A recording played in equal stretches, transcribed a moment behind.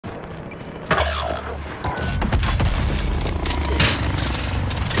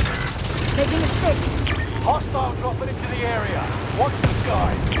Hostile dropping into the area. Watch the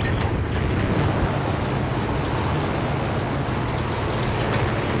skies.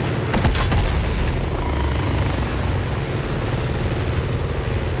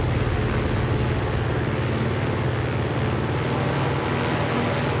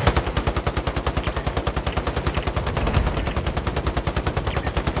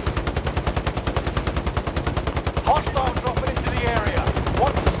 Hostile dropping into the area.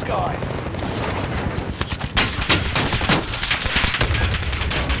 Watch the skies.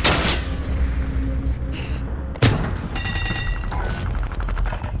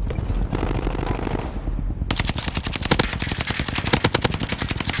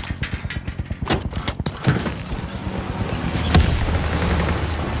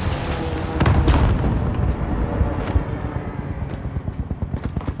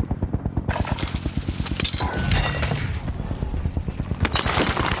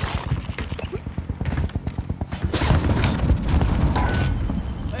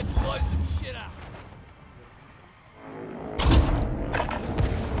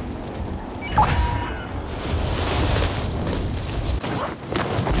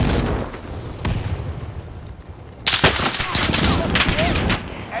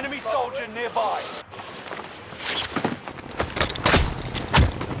 Enemy soldier nearby.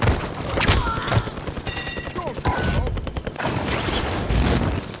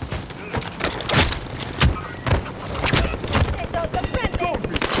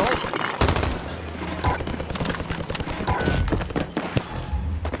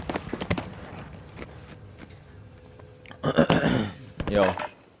 Yo.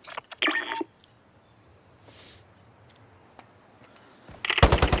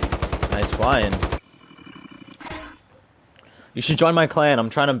 Nice flying. You should join my clan. I'm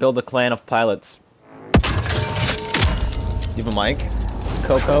trying to build a clan of pilots. You have a mic?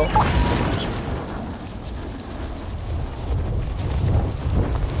 Coco?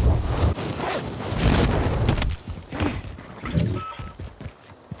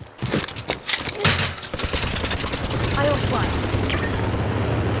 I'll fly.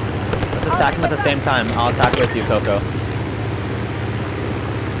 Let's attack him at the same time. I'll attack with you, Coco.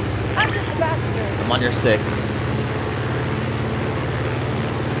 I'm just a passenger. I'm on your 6.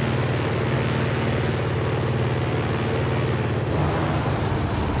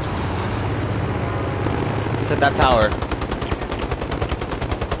 Let's hit that tower.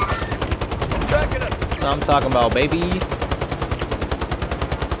 That's what I'm talking about, baby.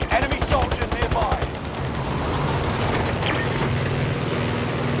 Enemy soldier nearby.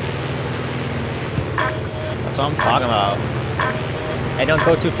 That's what I'm talking about. Hey, don't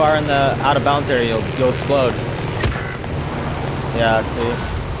go too far in the out of bounds area, you'll explode. Yeah, see?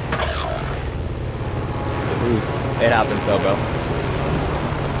 Oof. It happens, Coco.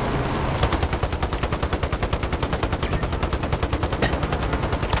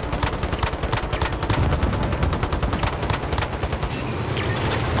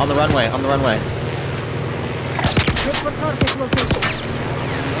 On the runway, on the runway. Look for target location.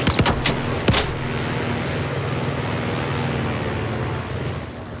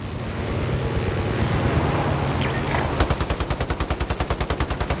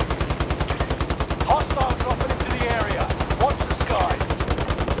 Hostile dropping into the area. Watch the skies.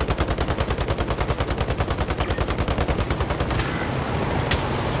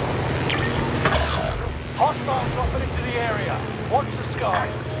 Hostile dropping into the area. Watch the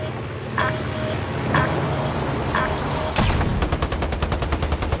skies.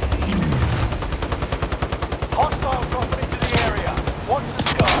 Hostile dropping into the area. Watch the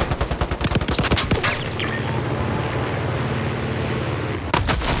skies.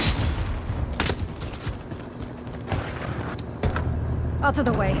 Out of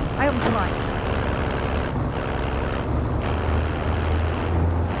the way. I'll drive.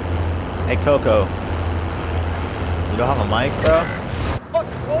 Hey, Coco. You don't have a mic, bro?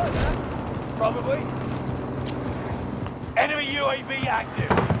 Fucking what, man? Probably. Enemy UAV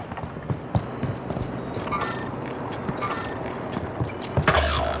active.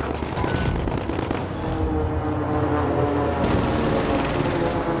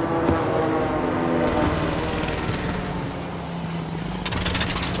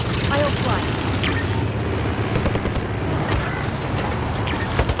 I'll fly.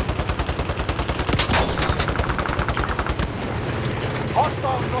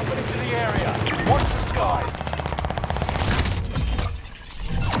 Hostile dropping into the area. Watch the skies.